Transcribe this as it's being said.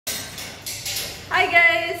Hi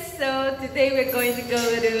guys! So today we're going to go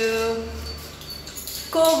to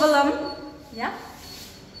Kovalam, yeah?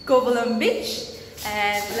 Kovalam Beach,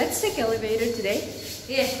 and let's take elevator today.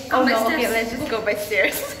 Yeah. Oh no, okay, let's just go by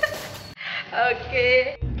stairs.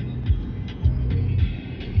 Okay.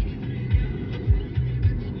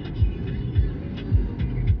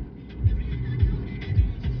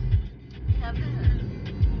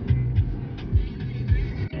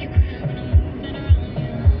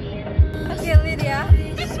 Okay, Lydia,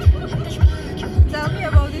 tell me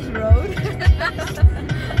about this road.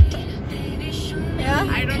 Yeah?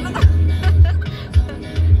 I don't know.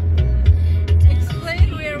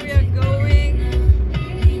 Explain where we are going.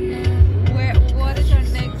 What is our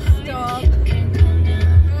next stop?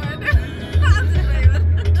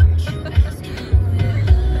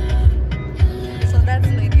 So that's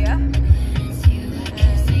Lydia. And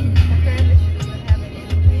apparently she doesn't have any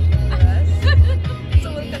information for us. So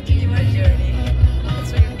we'll continue our journey. Once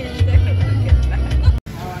we reach there, we'll get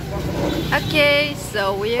back. Okay, so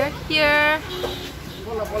we are here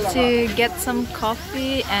to get some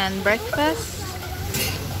coffee and breakfast.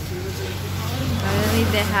 Apparently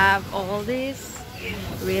they have all these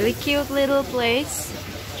really cute little place.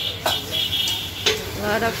 A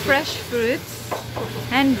lot of fresh fruits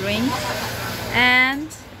and drinks. And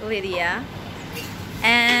Lydia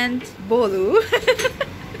and Bolu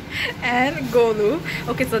and Golu.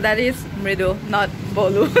 Okay, so that is Mridu, not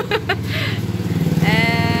Bolu.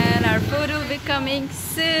 And our food will be coming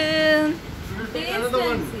soon.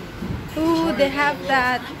 Ooh, they have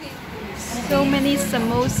that. So many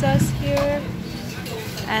samosas here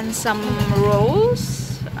and some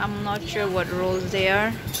rolls. I'm not sure what rolls they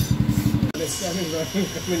are.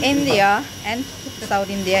 India and South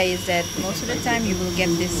India is that most of the time you will get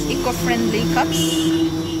these eco-friendly cups.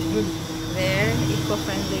 There,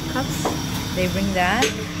 eco-friendly cups. They bring that.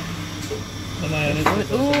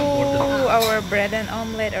 Ooh, our bread and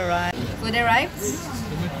omelette arrived. Food arrived.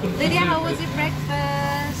 Lydia, how was your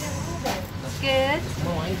breakfast? Good?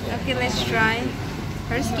 Okay, let's try.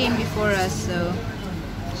 Hers came before us, so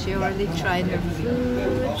she already tried her food.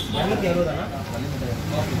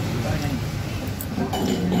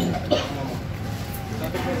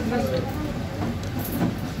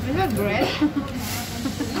 Is that bread?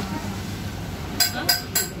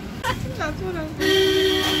 That's what I'm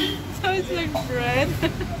saying. So it's like bread.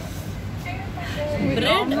 With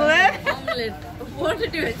omelette? Omelette. What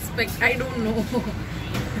did you expect? I don't know.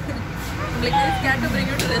 I'm like, it's scared to bring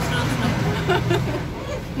you to restaurants now.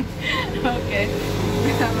 Okay,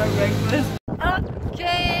 we have our breakfast.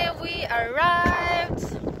 Okay, we arrived.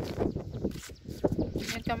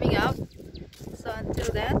 We're coming up. So until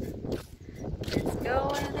then, let's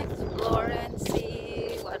go and explore and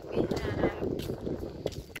see what we have.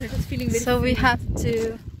 It is feeling very So we have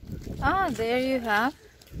to. Ah, there you have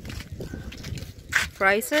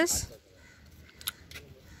prices.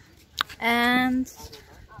 And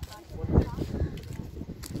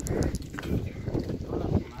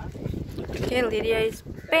okay, Lydia is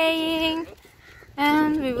paying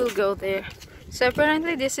and we will go there. So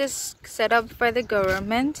apparently this is set up by the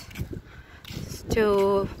government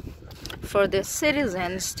for the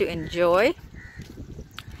citizens to enjoy.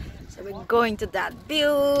 So we're going to that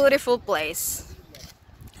beautiful place.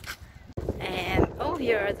 And oh,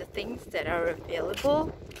 here are the things that are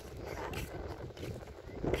available.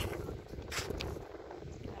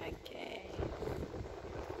 Okay.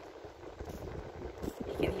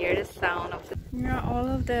 You can hear the sound of the... Here are all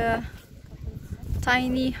of the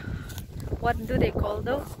tiny, what do they call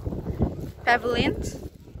those? Pavilions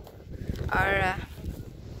are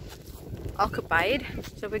occupied.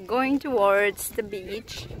 So we're going towards the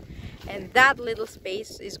beach and that little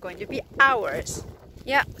space is going to be ours.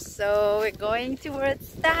 Yeah, so we're going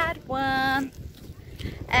towards that one.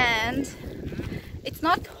 And it's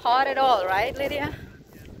not hot at all, right, Lydia?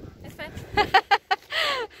 It's fine.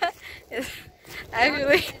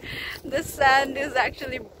 Actually, the sand is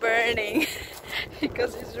actually burning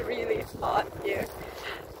because it's really hot here.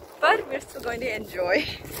 But we're still going to enjoy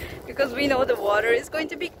because we know the water is going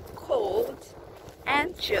to be cold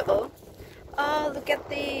and chill. Oh, look at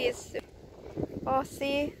these. Oh,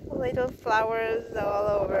 see, little flowers all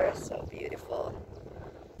over. So beautiful.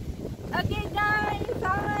 Okay, guys,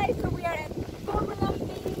 hi. So we are at Kovalam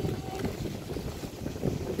Beach.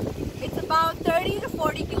 It's about 30 to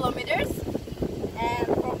 40 kilometers and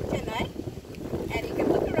from Chennai. And you can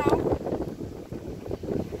look around.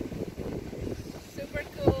 Super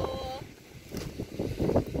cool.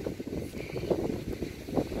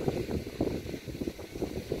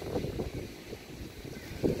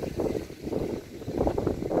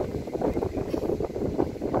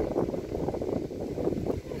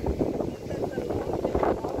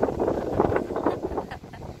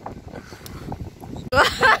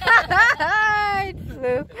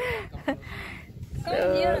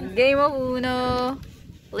 Game of Uno,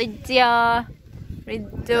 Lydia,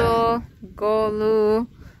 Riddle, Golu.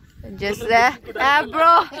 Just bro,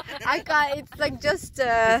 I can't. It's like just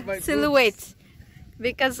silhouette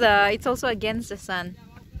because it's also against the sun.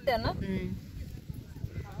 Mm.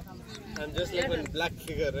 I'm just like one black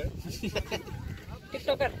figure, right?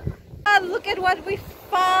 TikToker. Look at what we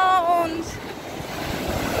found.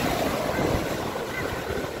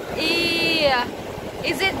 Yeah.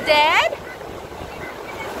 Is it dead?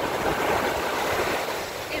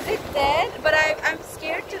 Is it dead? But I'm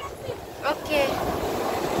scared to. Okay.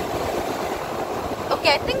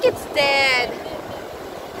 Okay, I think it's dead.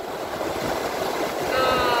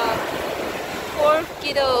 Poor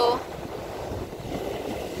kiddo.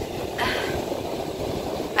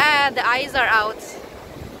 The eyes are out.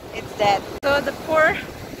 It's dead. So the poor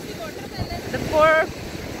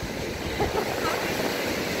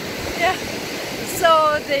yeah.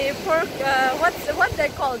 So the poor what they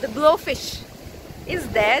call the blowfish is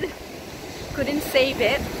dead. Couldn't save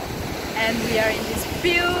it, and we are in this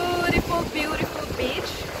beautiful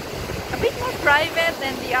beach. A bit more private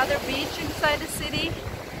than the other beach inside the city.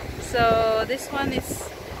 So this one is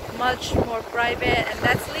much more private, and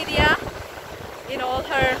that's Lydia in all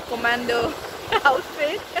her commando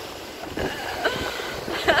outfit.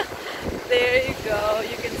 There you go,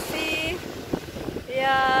 you can see.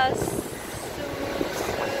 Yes,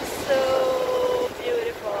 so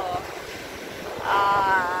beautiful.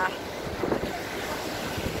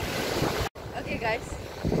 Okay guys,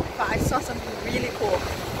 I saw something really cool.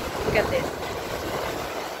 Look at this.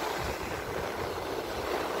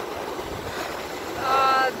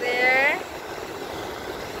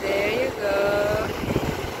 There you go.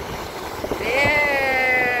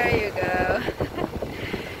 There you go.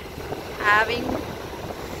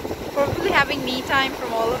 Probably having me time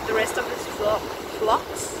from all of the rest of this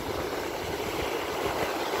flocks.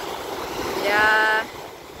 Yeah,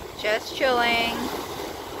 just chilling.